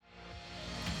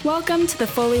Welcome to The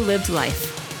Fully Lived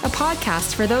Life, a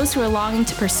podcast for those who are longing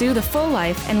to pursue the full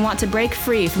life and want to break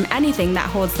free from anything that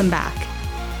holds them back.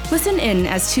 Listen in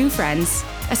as two friends,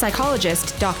 a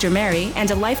psychologist, Dr. Mary, and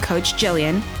a life coach,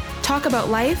 Jillian, talk about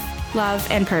life, love,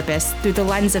 and purpose through the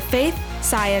lens of faith,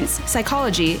 science,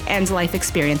 psychology, and life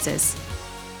experiences.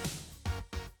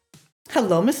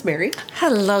 Hello, Miss Mary.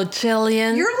 Hello,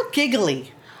 Jillian. You're all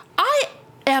giggly. I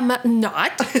am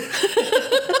not.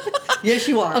 Yes,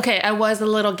 you are. Okay, I was a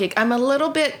little I'm a little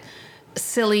bit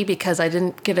silly because I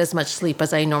didn't get as much sleep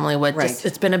as I normally would. Right.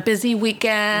 It's been a busy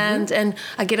weekend, and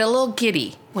I get a little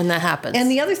giddy when that happens.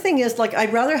 And the other thing is,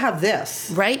 I'd rather have this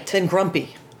than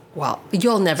grumpy. Well,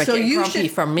 you'll never get grumpy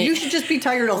from me. You should just be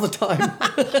tired all the time.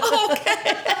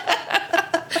 Okay.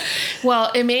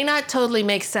 Well, it may not totally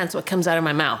make sense what comes out of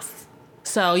my mouth.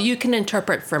 So you can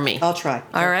interpret for me. I'll try.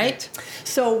 All right?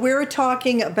 So we're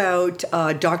talking about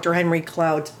Dr. Henry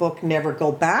Cloud's book, Never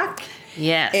Go Back.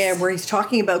 Yes. And where he's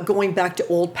talking about going back to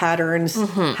old patterns,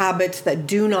 habits that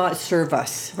do not serve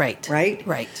us. Right. Right?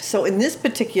 Right. So in this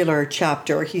particular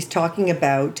chapter, he's talking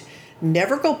about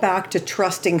never go back to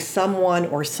trusting someone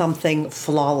or something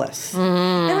flawless.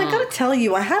 And I got to tell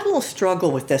you, I had a little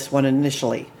struggle with this one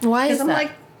initially. Why is that? Because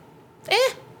I'm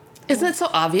like, Isn't it so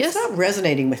obvious? it's not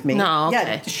resonating with me. No, okay.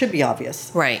 Yeah, it should be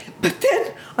obvious. Right. But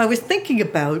then I was thinking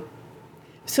about,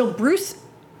 so Bruce,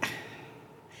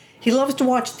 he loves to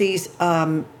watch these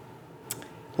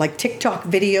like TikTok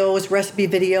videos, recipe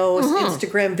videos,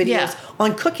 Instagram videos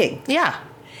on cooking. Yeah.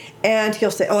 And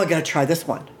he'll say, I got to try this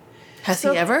one. Has he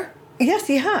ever? Yes,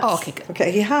 he has. Oh, okay, good.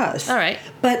 Okay, he has. All right.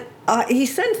 But he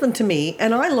sends them to me,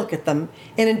 and I look at them,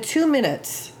 and in 2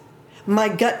 minutes, my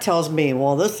gut tells me,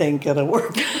 well, this ain't going to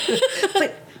work.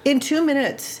 But in 2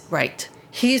 minutes, Right.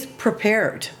 he's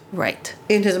prepared Right.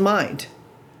 in his mind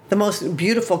the most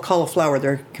beautiful cauliflower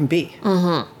there can be.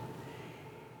 And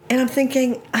I'm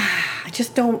thinking, I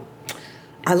just don't.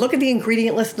 I look at the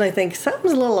ingredient list and I think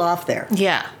something's a little off there.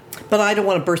 Yeah. But I don't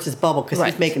want to burst his bubble because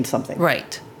Right. he's making something.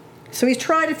 Right. So he's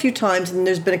tried a few times and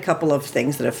there's been a couple of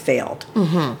things that have failed.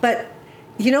 But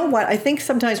you know what? I think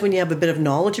sometimes when you have a bit of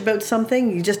knowledge about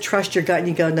something, you just trust your gut and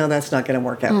you go, no, that's not going to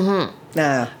work out.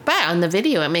 Nah. But on the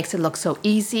video, it makes it look so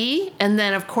easy. And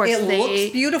then, of course, It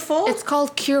looks beautiful. It's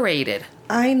called curated.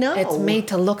 I know. It's made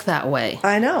to look that way.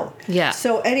 I know. Yeah.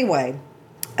 So anyway,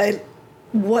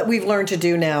 what we've learned to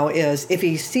do now is if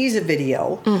he sees a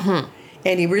video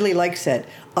and he really likes it,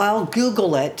 I'll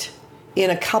Google it in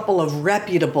a couple of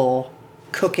reputable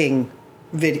cooking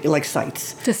video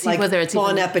sites To see like whether it's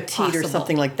Bon even Appetit possible. or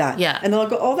something like that. Yeah. And they'll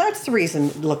go, that's the reason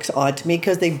it looks odd to me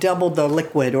because they've doubled the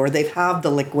liquid or they've halved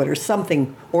the liquid or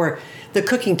something or the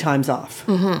cooking time's off,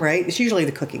 right? It's usually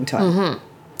the cooking time.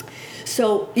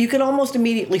 So you can almost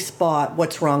immediately spot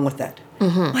what's wrong with it.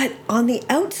 But on the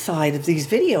outside of these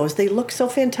videos, they look so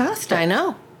fantastic. I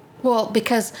know. Well,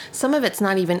 because some of it's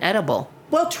not even edible.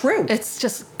 Well, true. It's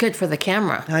just good for the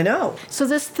camera. I know. So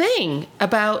this thing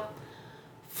about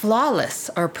flawless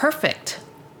or perfect,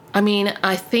 I mean,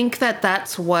 I think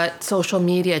that's what social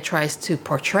media tries to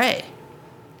portray.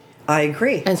 I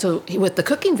agree. And so with the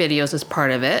cooking videos is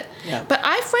part of it. Yeah. But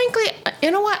I frankly, you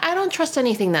know what? I don't trust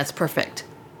anything that's perfect.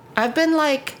 I've been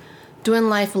doing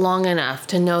life long enough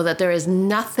to know that there is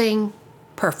nothing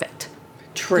perfect.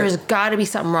 True. There's got to be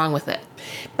something wrong with it.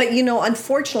 But,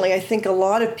 unfortunately, I think a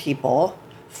lot of people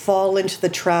fall into the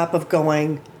trap of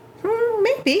going,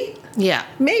 maybe. Yeah.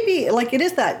 Maybe, it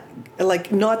is that,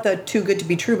 not that too good to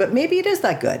be true, but maybe it is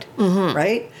that good,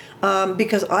 right?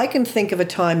 Because I can think of a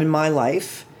time in my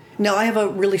life. Now, I have a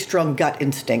really strong gut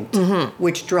instinct,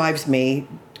 which drives me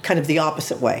kind of the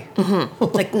opposite way.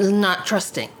 Like not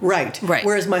trusting. Right. Right.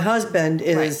 Whereas my husband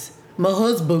is my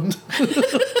husband.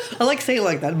 I like saying it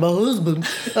like that. My husband.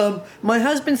 My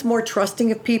husband's more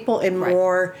trusting of people and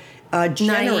more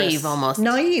generous.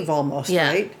 Naive almost. Yeah.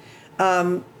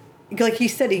 Right? Like he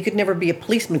said, he could never be a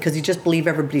policeman because he just believed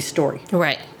everybody's story.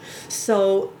 Right.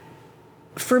 So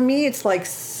for me, it's like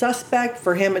suspect.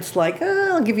 For him, it's like,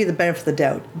 I'll give you the benefit of the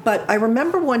doubt. But I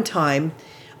remember one time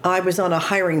I was on a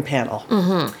hiring panel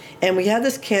and we had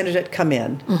this candidate come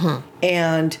in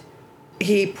and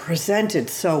he presented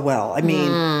so well. I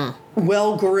mean,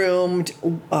 well-groomed,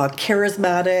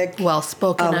 charismatic.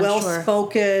 Well-spoken,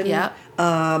 well-spoken. Yeah.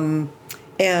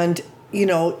 And,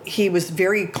 he was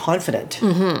very confident.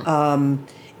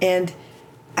 And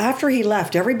after he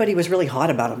left, everybody was really hot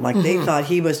about him. Like, they thought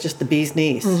he was just the bee's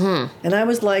knees. And I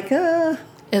was like, It's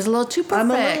a little too perfect.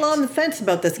 I'm a little on the fence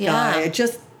about this guy. Yeah. It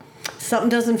just, something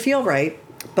doesn't feel right.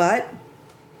 But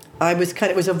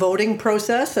it was a voting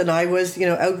process, and I was,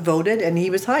 outvoted, and he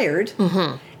was hired.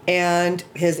 and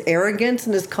his arrogance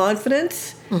and his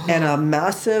confidence and a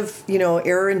massive,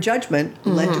 error in judgment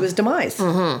led to his demise.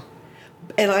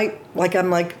 And I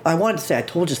wanted to say I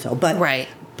told you so, but Right.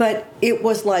 But it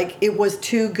was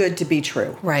too good to be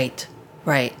true. Right.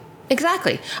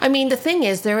 Exactly. I mean, the thing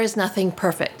is, there is nothing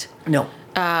perfect. No.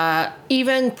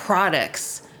 Even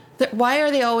products. Why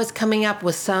are they always coming up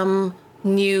with some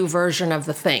new version of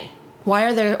the thing? Why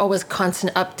are there always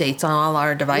constant updates on all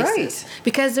our devices? Right.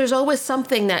 Because there's always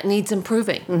something that needs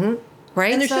improving.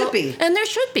 Right? And there should be. And there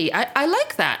should be. I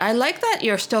like that. I like that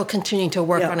you're still continuing to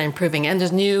work on improving, and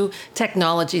there's new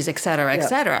technologies, et cetera, et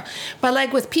cetera. But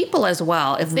like with people as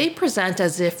well, if they present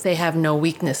as if they have no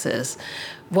weaknesses,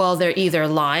 well, they're either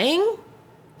lying,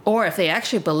 or if they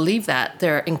actually believe that,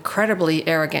 they're incredibly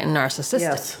arrogant and narcissistic.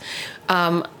 Yes.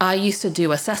 I used to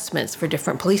do assessments for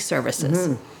different police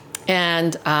services.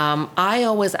 And I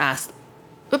always ask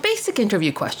a basic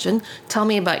interview question: tell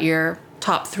me about your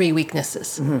top 3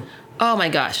 weaknesses. Oh my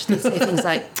gosh, they say things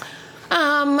like,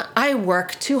 I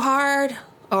work too hard,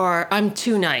 or I'm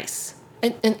too nice.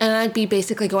 And I'd be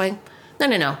basically going,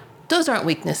 no, those aren't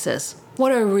weaknesses.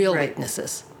 What are real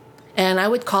weaknesses? And I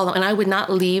would call them, and I would not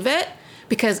leave it,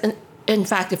 because in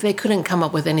fact, if they couldn't come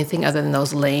up with anything other than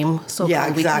those lame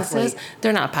so-called weaknesses,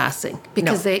 they're not passing,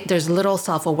 because there's little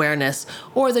self-awareness,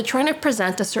 or they're trying to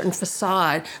present a certain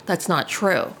facade that's not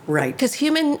true. Right. Because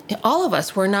all of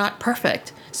us, we're not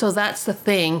perfect. So that's the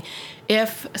thing.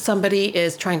 If somebody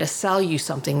is trying to sell you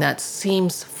something that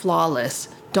seems flawless,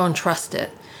 don't trust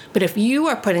it. But if you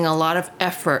are putting a lot of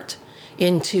effort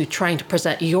into trying to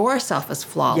present yourself as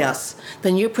flawless,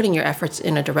 then you're putting your efforts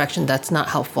in a direction that's not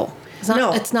helpful.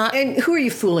 It's not. And who are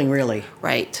you fooling, really?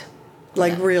 Right.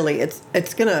 Really,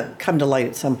 it's going to come to light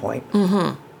at some point.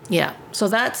 Yeah. So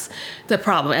that's the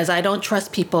problem, as I don't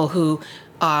trust people who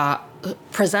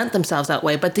present themselves that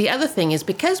way. But the other thing is,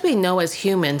 because we know as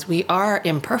humans we are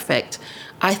imperfect,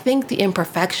 I think the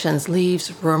imperfections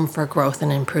leaves room for growth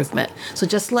and improvement. So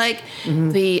just like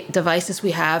the devices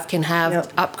we have can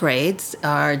have upgrades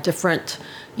or different,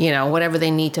 whatever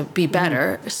they need to be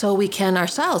better, so we can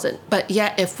ourselves. But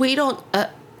yet, if we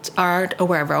aren't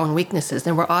aware of our own weaknesses,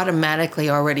 then we're automatically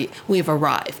we've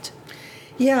arrived.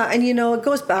 Yeah, and it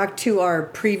goes back to our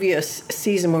previous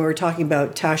season when we were talking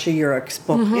about Tasha Urich's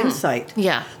book, Insight.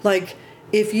 Yeah. Like,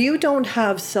 if you don't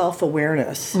have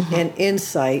self-awareness and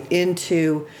insight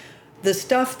into the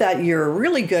stuff that you're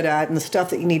really good at and the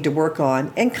stuff that you need to work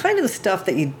on, and kind of the stuff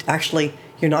that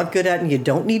you're not good at and you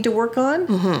don't need to work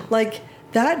on, like,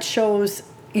 that shows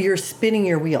you're spinning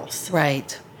your wheels.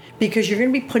 Right. Because you're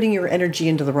going to be putting your energy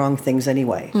into the wrong things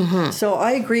anyway. So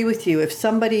I agree with you. If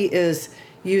somebody is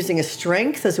using a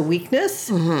strength as a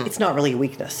weakness, it's not really a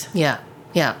weakness. Yeah.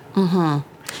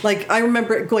 Like, I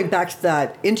remember going back to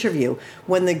that interview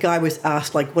when the guy was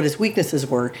asked, like, what his weaknesses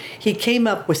were. He came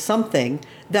up with something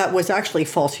that was actually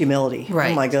false humility.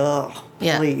 Right. I'm like, oh,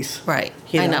 please. Right.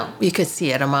 I know. You could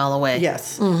see it a mile away.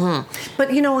 Yes. But,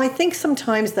 I think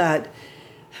sometimes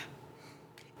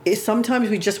sometimes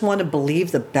we just want to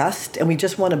believe the best, and we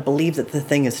just want to believe that the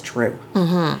thing is true.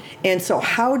 And so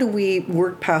how do we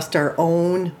work past our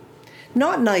own,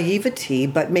 not naivety,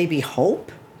 but maybe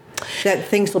hope that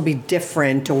things will be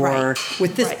different, or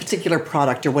with this particular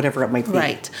product, or whatever it might be?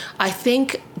 Right. I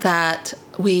think that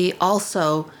we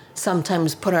also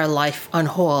sometimes put our life on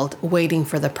hold waiting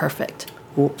for the perfect.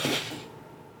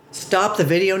 Stop the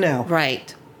video now.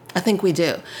 Right. I think we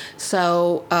do.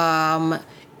 So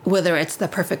whether it's the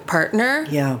perfect partner,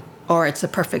 or it's a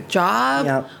perfect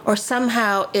job, or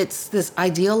somehow it's this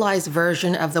idealized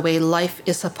version of the way life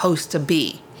is supposed to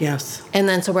be. Yes. And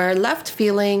then so we're left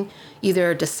feeling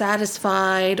either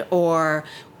dissatisfied, or,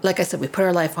 like I said, we put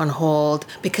our life on hold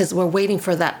because we're waiting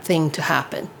for that thing to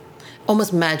happen,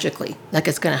 almost magically, like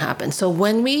it's going to happen. So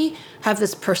when we have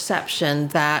this perception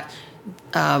that,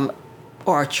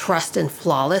 or trust in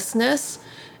flawlessness,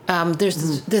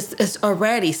 there's this is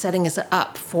already setting us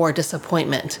up for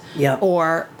disappointment,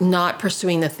 or not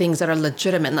pursuing the things that are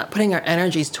legitimate, not putting our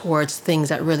energies towards things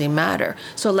that really matter.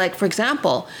 So, like, for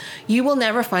example, you will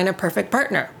never find a perfect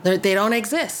partner. They don't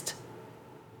exist.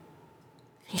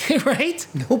 Right?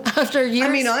 Nope. After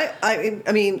years.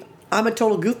 I mean, I'm a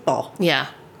total goofball. Yeah.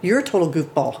 You're a total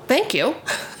goofball. Thank you.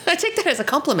 I take that as a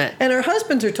compliment. And our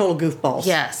husbands are total goofballs.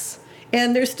 Yes.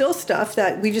 And there's still stuff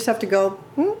that we just have to go,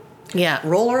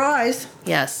 roll our eyes.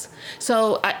 Yes.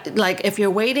 So, if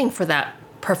you're waiting for that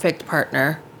perfect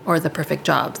partner or the perfect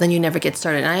job, then you never get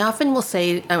started. And I often will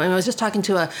say, I was just talking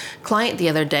to a client the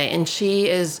other day, and she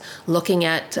is looking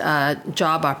at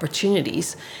job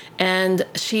opportunities, and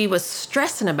she was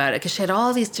stressing about it because she had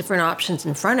all these different options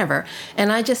in front of her.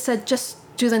 And I just said, just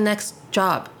do the next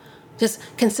job. Just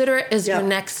consider it as your Yeah.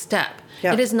 next step.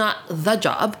 Yeah. It is not the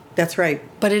job, That's right.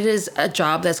 but it is a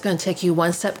job that's going to take you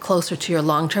one step closer to your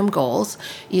long-term goals.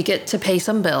 You get to pay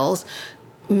some bills.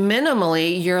 Minimally,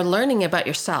 you're learning about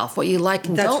yourself, what you like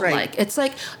and That's don't right. like. It's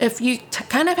like if you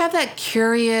kind of have that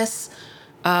curious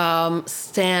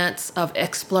stance of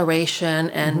exploration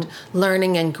and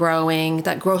learning and growing,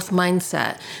 that growth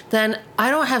mindset, then I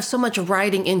don't have so much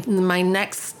riding in my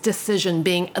next decision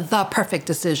being the perfect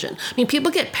decision. I mean,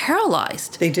 people get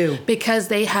paralyzed. They do. Because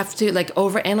they have to, like,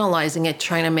 overanalyzing it,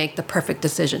 trying to make the perfect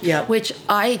decision. Yeah. Which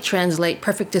I translate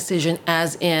perfect decision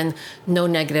as in no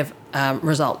negative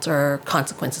results or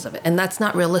consequences of it. And that's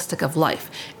not realistic of life.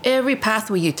 Every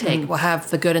pathway you take will have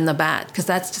the good and the bad, because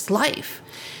that's just life.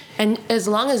 And as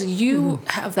long as you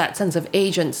have that sense of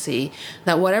agency,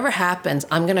 that whatever happens,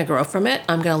 I'm going to grow from it.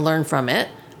 I'm going to learn from it.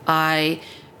 And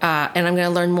I'm going to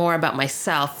learn more about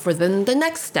myself for the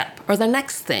next step or the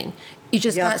next thing. You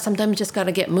just Yeah. sometimes just got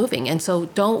to get moving. And so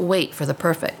don't wait for the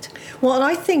perfect. Well, and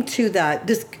I think too that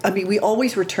we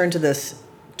always return to this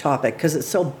topic because it's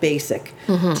so basic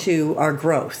to our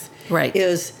growth. Right.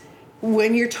 Is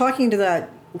when you're talking to that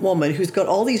woman who's got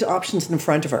all these options in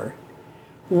front of her,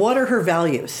 what are her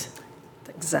values?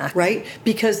 Exactly. Right?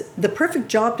 Because the perfect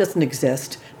job doesn't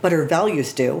exist, but her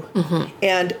values do.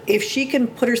 And if she can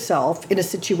put herself in a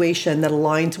situation that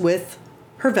aligns with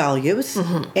her values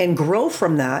and grow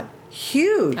from that,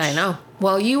 huge. I know.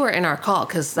 Well, you were in our call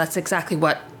because that's exactly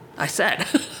what I said.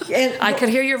 And I could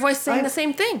hear your voice saying I- the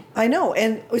same thing. I know.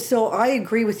 And so I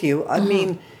agree with you. I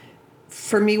mean,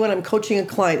 for me, when I'm coaching a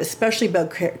client, especially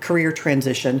about career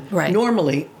transition, Right.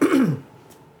 normally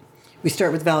we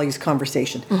start with values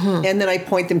conversation. And then I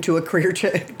point them to a career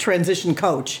transition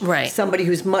coach, Right. somebody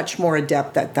who's much more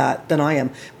adept at that than I am.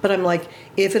 But I'm like,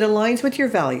 if it aligns with your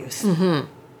values,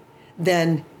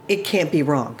 then it can't be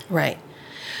wrong. Right.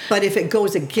 But if it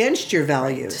goes against your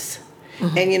values,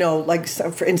 and like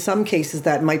in some cases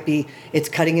that might be it's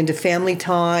cutting into family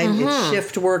time, it's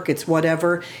shift work, it's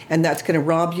whatever, and that's going to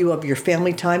rob you of your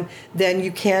family time, then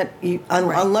you can't,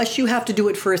 unless you have to do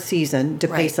it for a season to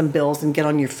pay Right. some bills and get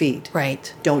on your feet.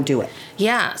 Right. Don't do it.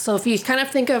 Yeah. So if you kind of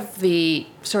think of the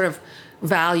sort of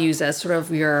values as sort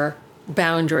of your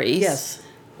boundaries. Yes.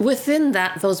 Within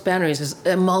those boundaries is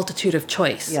a multitude of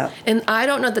choice. Yeah. And I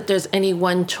don't know that there's any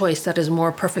one choice that is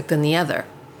more perfect than the other.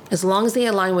 As long as they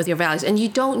align with your values. And you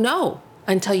don't know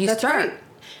until you That's start. right.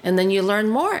 And then you learn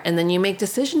more and then you make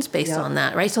decisions based Yeah. on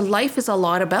that, right? So life is a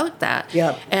lot about that.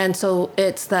 Yeah. And so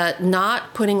it's that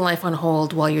not putting life on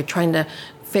hold while you're trying to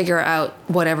figure out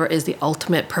whatever is the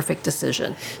ultimate perfect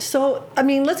decision. So, I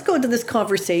mean, let's go into this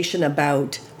conversation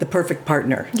about the perfect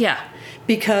partner. Yeah.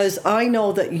 Because I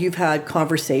know that you've had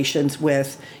conversations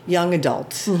with young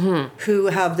adults who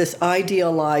have this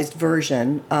idealized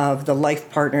version of the life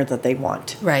partner that they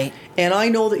want. Right. And I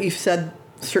know that you've said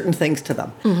certain things to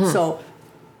them. So,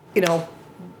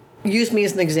 use me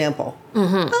as an example. I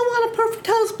want a perfect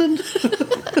husband.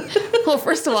 Well,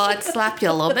 first of all, I'd slap you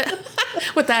a little bit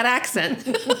with that accent.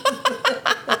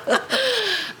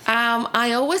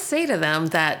 I always say to them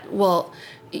that, well,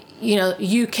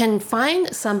 you can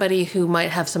find somebody who might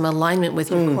have some alignment with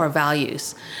your core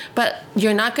values, but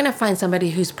you're not going to find somebody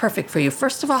who's perfect for you.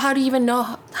 First of all, how do you even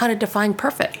know how to define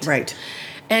perfect? Right.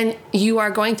 And you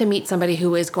are going to meet somebody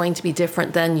who is going to be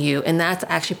different than you. And that's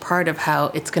actually part of how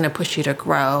it's going to push you to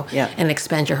grow and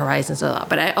expand your horizons a lot.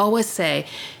 But I always say,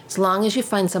 as long as you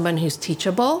find someone who's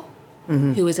teachable,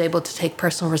 who is able to take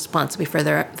personal responsibility for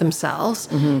themselves,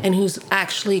 and who's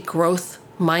actually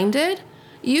growth-minded,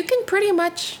 you can pretty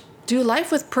much do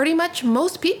life with pretty much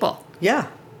most people. Yeah.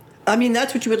 I mean,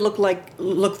 that's what you would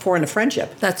look for in a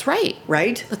friendship. That's right.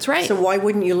 Right? That's right. So why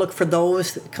wouldn't you look for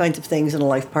those kinds of things in a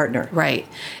life partner? Right.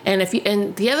 And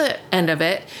and the other end of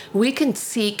it, we can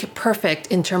seek perfect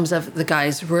in terms of the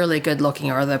guy's really good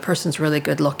looking or the person's really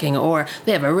good looking or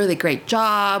they have a really great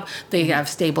job, they have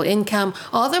stable income,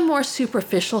 all the more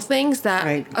superficial things that,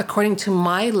 Right. according to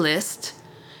my list,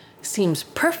 seems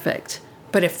perfect.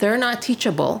 But if they're not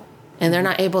teachable and they're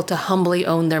not able to humbly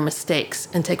own their mistakes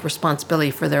and take responsibility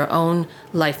for their own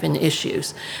life and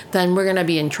issues, then we're going to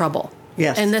be in trouble.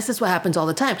 Yes. And this is what happens all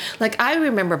the time. Like, I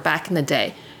remember back in the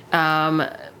day,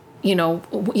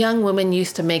 young women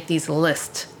used to make these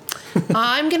lists.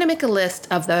 I'm going to make a list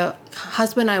of the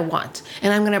husband I want,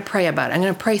 and I'm going to pray about it. I'm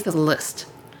going to pray through the list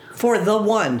For the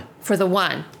one. for the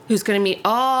one who's going to meet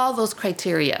all those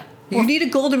criteria. You need a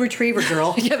golden retriever,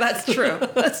 girl. Yeah, that's true.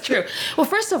 That's true. Well,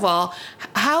 first of all,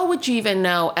 how would you even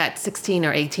know at 16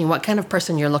 or 18 what kind of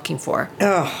person you're looking for?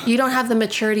 Oh. You don't have the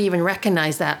maturity to even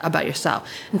recognize that about yourself.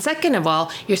 And second of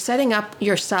all, you're setting up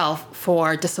yourself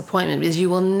for disappointment because you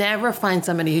will never find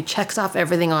somebody who checks off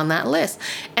everything on that list.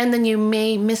 And then you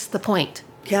may miss the point.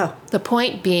 Yeah. The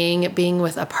point being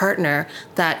with a partner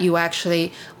that you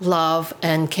actually love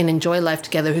and can enjoy life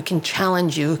together, who can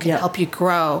challenge you, who can help you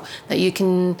grow, that you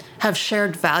can have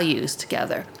shared values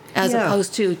together, as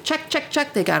opposed to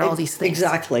check, they got all these things.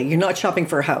 Exactly. You're not shopping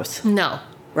for a house. No.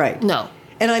 Right. No.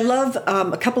 And I love,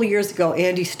 a couple of years ago,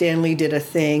 Andy Stanley did a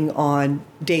thing on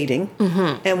dating.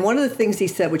 Mm-hmm. And one of the things he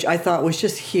said, which I thought was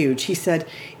just huge, he said,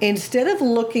 instead of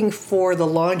looking for the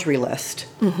laundry list,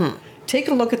 take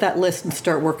a look at that list and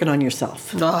start working on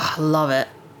yourself. Oh, I love it.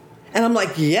 And I'm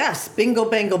like, yes, bingo,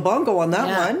 bango, bongo on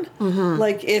that one. Mm-hmm.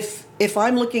 Like, if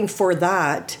I'm looking for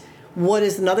that, what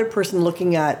is another person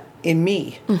looking at in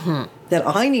me that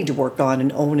I need to work on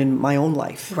and own in my own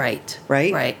life? Right.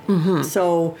 Right? Right. Mm-hmm.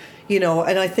 So,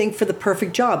 and I think for the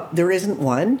perfect job, there isn't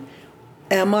one.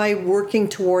 Am I working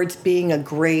towards being a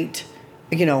great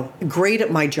at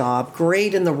my job,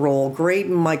 great in the role, great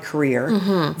in my career?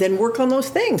 Then work on those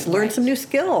things. Learn some new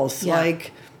skills,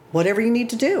 like whatever you need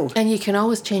to do. And you can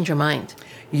always change your mind.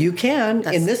 You can.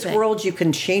 That's in this world, you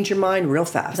can change your mind real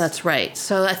fast. That's right.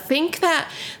 So I think that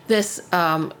this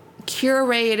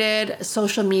curated,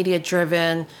 social media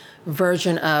driven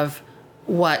version of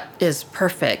what is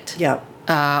perfect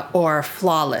or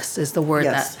flawless is the word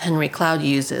that Henry Cloud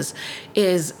uses,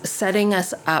 is setting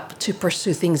us up to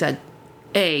pursue things that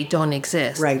A, don't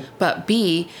exist, right, but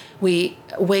B, we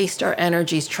waste our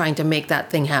energies trying to make that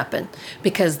thing happen,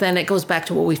 because then it goes back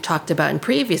to what we've talked about in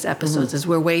previous episodes, is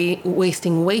we're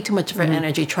wasting way too much of our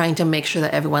energy trying to make sure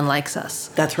that everyone likes us.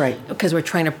 That's right. Because we're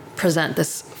trying to present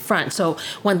this front. So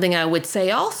one thing I would say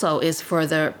also is for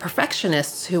the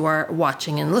perfectionists who are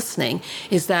watching and listening,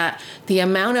 is that the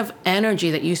amount of energy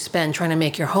that you spend trying to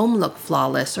make your home look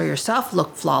flawless or yourself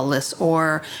look flawless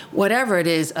or whatever it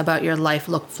is about your life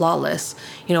look flawless,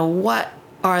 what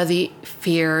are the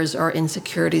fears or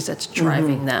insecurities that's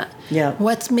driving that? Yeah.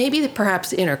 What's maybe perhaps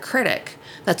the inner critic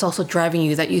that's also driving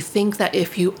you, that you think that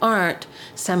if you aren't,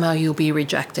 somehow you'll be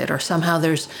rejected, or somehow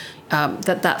there's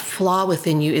that flaw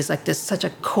within you is like this, such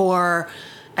a core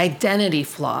identity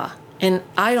flaw. And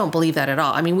I don't believe that at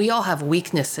all. I mean, we all have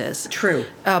weaknesses. True.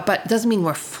 But it doesn't mean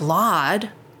we're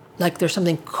flawed. Like there's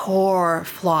something core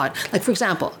flawed. Like, for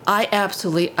example, I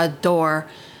absolutely adore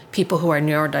people who are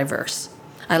neurodiverse.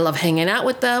 I love hanging out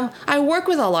with them. I work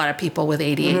with a lot of people with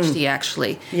ADHD,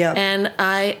 actually. Yeah. And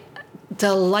I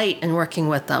delight in working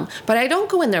with them. But I don't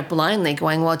go in there blindly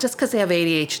going, well, just because they have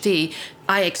ADHD,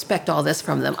 I expect all this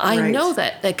from them. I know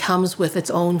that it comes with its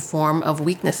own form of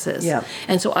weaknesses. Yeah.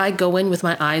 And so I go in with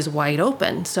my eyes wide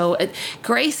open. So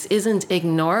grace isn't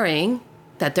ignoring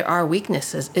that there are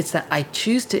weaknesses. It's that I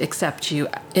choose to accept you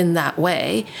in that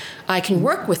way. I can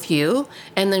work with you,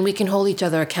 and then we can hold each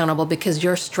other accountable because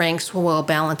your strengths will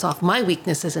balance off my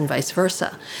weaknesses and vice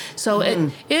versa. So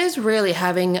it is really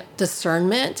having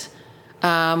discernment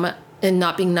and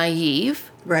not being naive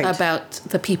about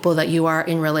the people that you are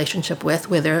in relationship with,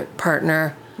 whether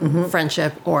partner,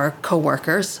 friendship, or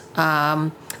coworkers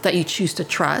that you choose to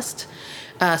trust.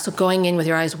 So going in with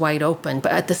your eyes wide open,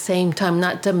 but at the same time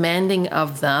not demanding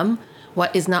of them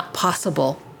what is not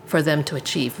possible for them to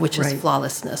achieve, which is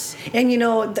flawlessness. And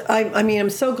I mean,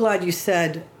 I'm so glad you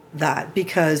said that,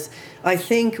 because I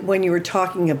think when you were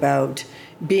talking about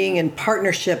being in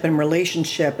partnership and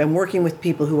relationship and working with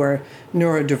people who are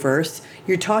neurodiverse,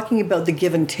 you're talking about the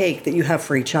give and take that you have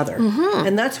for each other.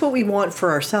 And that's what we want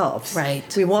for ourselves.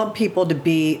 Right. We want people to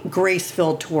be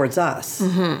grace-filled towards us.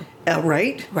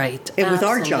 Right? Right. And with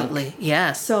our Absolutely. junk.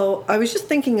 Yes. So I was just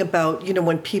thinking about,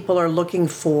 when people are looking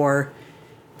for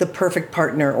the perfect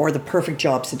partner or the perfect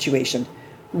job situation,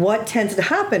 what tends to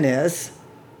happen is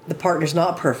the partner's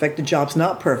not perfect, the job's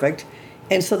not perfect,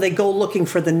 and so they go looking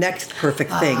for the next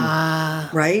perfect thing,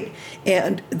 right?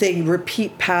 And they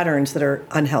repeat patterns that are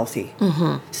unhealthy.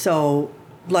 So,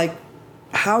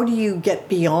 how do you get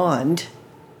beyond,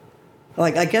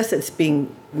 I guess it's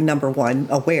being, number one,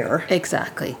 aware.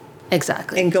 Exactly.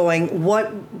 And going,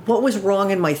 what was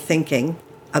wrong in my thinking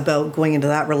about going into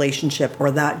that relationship or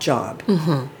that job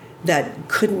that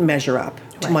couldn't measure up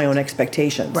to my own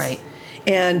expectations? Right.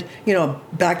 And,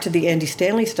 back to the Andy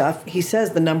Stanley stuff, he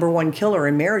says the number one killer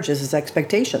in marriages is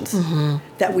expectations.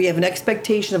 That we have an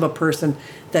expectation of a person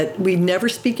that we never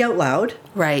speak out loud.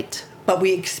 Right. But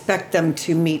we expect them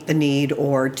to meet the need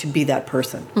or to be that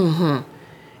person.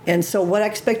 And so what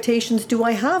expectations do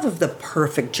I have of the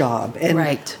perfect job? And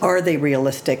Right. are they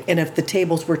realistic? And if the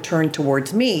tables were turned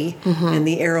towards me and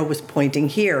the arrow was pointing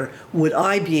here, would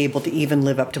I be able to even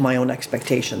live up to my own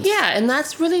expectations? Yeah, and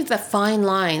that's really the fine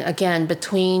line, again,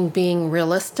 between being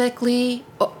realistically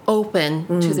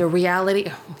open to the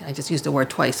reality. I just used the word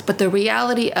twice, but the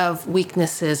reality of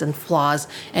weaknesses and flaws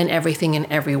and everything and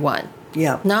everyone.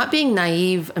 Yeah. Not being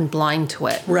naive and blind to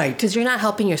it. Right. Because you're not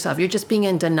helping yourself. You're just being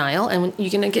in denial, and you're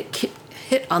going to get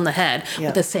hit on the head Yeah.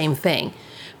 with the same thing.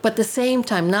 But at the same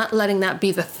time, not letting that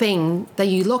be the thing that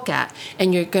you look at,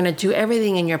 and you're going to do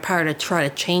everything in your power to try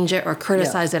to change it or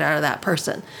criticize it out of that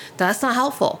person. That's not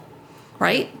helpful,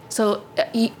 right? So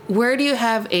where do you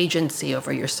have agency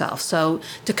over yourself? So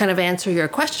to kind of answer your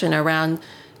question around,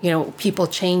 people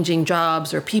changing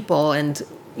jobs or people and,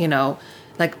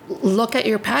 like, look at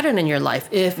your pattern in your life.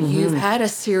 If you've had a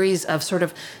series of sort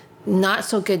of not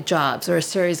so good jobs or a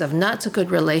series of not so good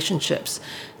relationships,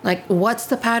 like, what's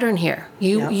the pattern here?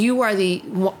 You are the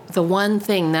one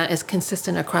thing that is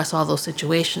consistent across all those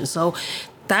situations. So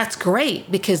that's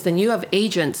great, because then you have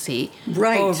agency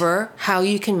over how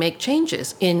you can make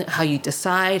changes in how you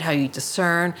decide, how you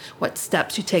discern, what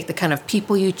steps you take, the kind of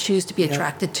people you choose to be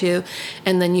attracted to,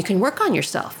 and then you can work on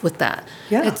yourself with that.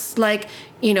 Yeah. It's like,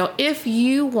 if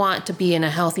you want to be in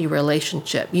a healthy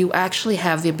relationship, you actually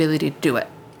have the ability to do it.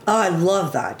 Oh, I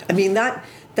love that. I mean,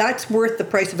 that's worth the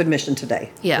price of admission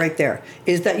today. Yeah. Right there,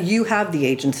 is that you have the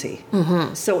agency.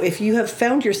 So if you have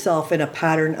found yourself in a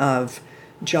pattern of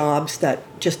jobs that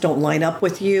just don't line up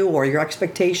with you, or your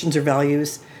expectations or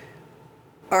values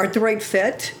aren't the right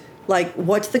fit, like,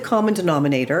 what's the common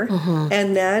denominator?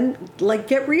 And then, like,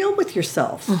 get real with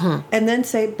yourself and then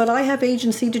say, but I have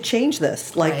agency to change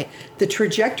this. Like, the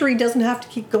trajectory doesn't have to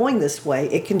keep going this way.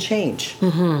 It can change.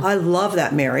 I love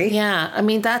that, Mary. Yeah, I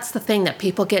mean, that's the thing, that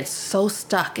people get so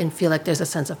stuck and feel like there's a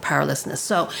sense of powerlessness.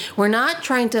 So we're not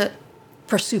trying to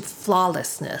pursue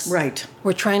flawlessness. Right.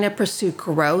 We're trying to pursue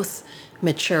growth,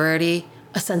 maturity,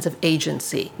 a sense of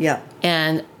agency. Yeah.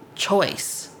 And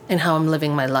choice in how I'm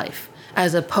living my life,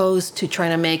 as opposed to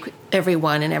trying to make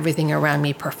everyone and everything around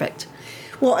me perfect.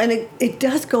 Well, and it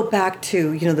does go back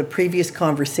to, the previous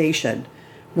conversation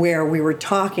where we were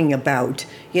talking about,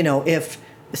 if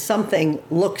something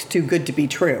looks too good to be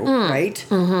true, right?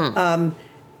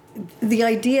 The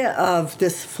idea of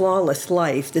this flawless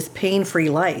life, this pain-free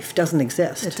life, doesn't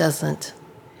exist. It doesn't.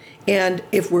 And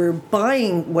if we're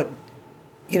buying what,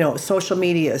 social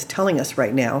media is telling us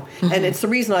right now, and it's the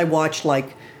reason I watch,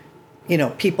 like,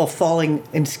 people falling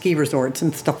in ski resorts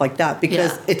and stuff like that,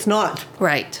 because it's not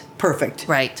perfect.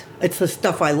 Right. It's the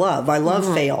stuff I love. I love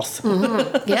fails.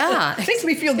 Yeah. It makes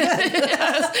me feel good.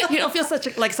 Yes. You don't feel such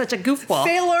a goofball.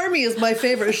 Fail Army is my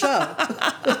favorite show.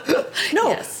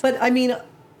 No, but I mean,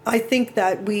 I think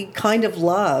that we kind of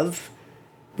love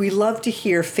to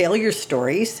hear failure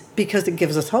stories because it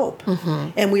gives us hope.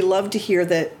 And we love to hear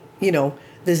that,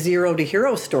 the 0 to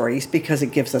hero stories because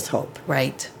it gives us hope.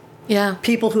 Right. Yeah.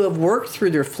 People who have worked through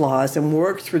their flaws and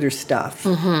worked through their stuff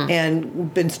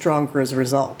and been stronger as a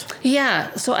result.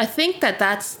 Yeah. So I think that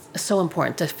that's so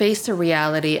important, to face the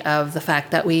reality of the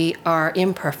fact that we are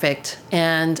imperfect.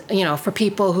 And, for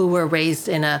people who were raised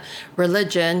in a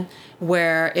religion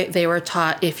where they were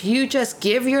taught, if you just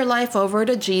give your life over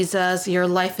to Jesus, your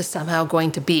life is somehow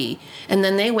going to be. And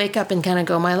then they wake up and kind of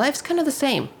go, my life's kind of the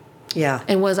same. Yeah.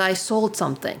 And was I sold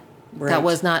something that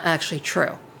was not actually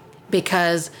true?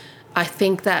 Because I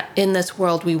think that in this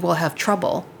world we will have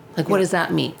trouble. Like, what does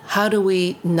that mean? How do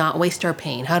we not waste our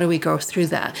pain? How do we go through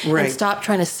that? Right. And stop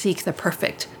trying to seek the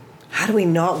perfect? How do we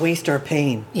not waste our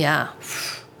pain? Yeah.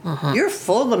 You're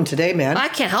full of them today, man. I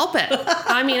can't help it.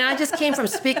 I mean, I just came from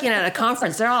speaking at a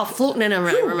conference. They're all floating in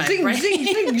my Zing, brain. zing,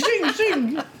 zing, zing,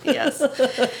 zing. Yes.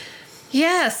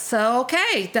 Yes. So,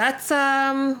 okay. That's,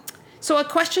 so a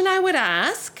question I would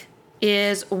ask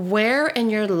is, where in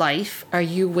your life are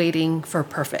you waiting for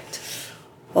perfect?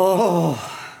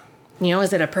 Oh.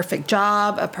 Is it a perfect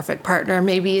job, a perfect partner?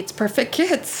 Maybe it's perfect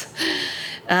kids.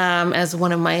 As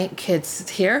one of my kids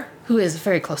here, who is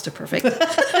very close to perfect.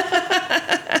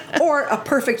 Or a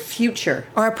perfect future.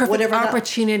 Or a perfect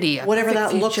opportunity. Whatever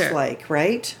that looks like,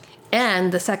 right?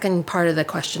 And the second part of the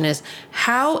question is,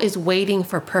 how is waiting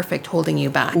for perfect holding you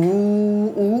back?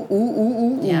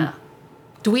 Ooh. Yeah.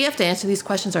 Do we have to answer these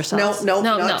questions ourselves? No,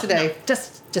 not today. No.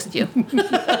 Just you.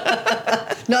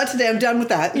 Not today. I'm done with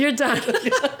that. You're done.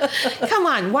 Come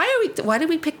on. Why did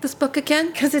we pick this book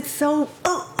again? Because it's so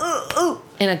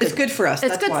it's good for us.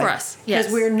 It's good for us. Yes.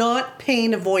 Because we're not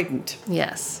pain avoidant.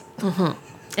 Yes.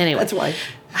 Anyway. That's why.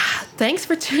 Thanks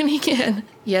for tuning in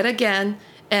yet again.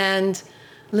 And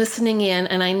listening in.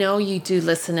 And I know you do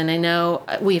listen, and I know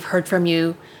we've heard from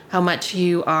you how much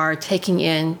you are taking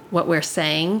in what we're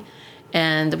saying.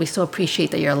 And we so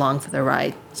appreciate that you're along for the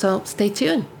ride. So stay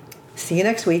tuned. See you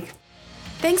next week.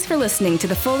 Thanks for listening to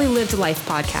the Fully Lived Life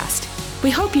podcast. We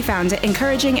hope you found it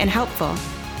encouraging and helpful.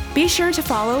 Be sure to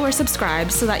follow or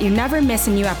subscribe so that you never miss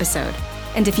a new episode.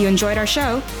 And if you enjoyed our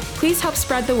show, please help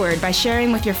spread the word by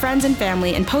sharing with your friends and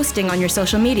family and posting on your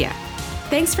social media.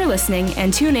 Thanks for listening,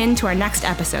 and tune in to our next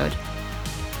episode.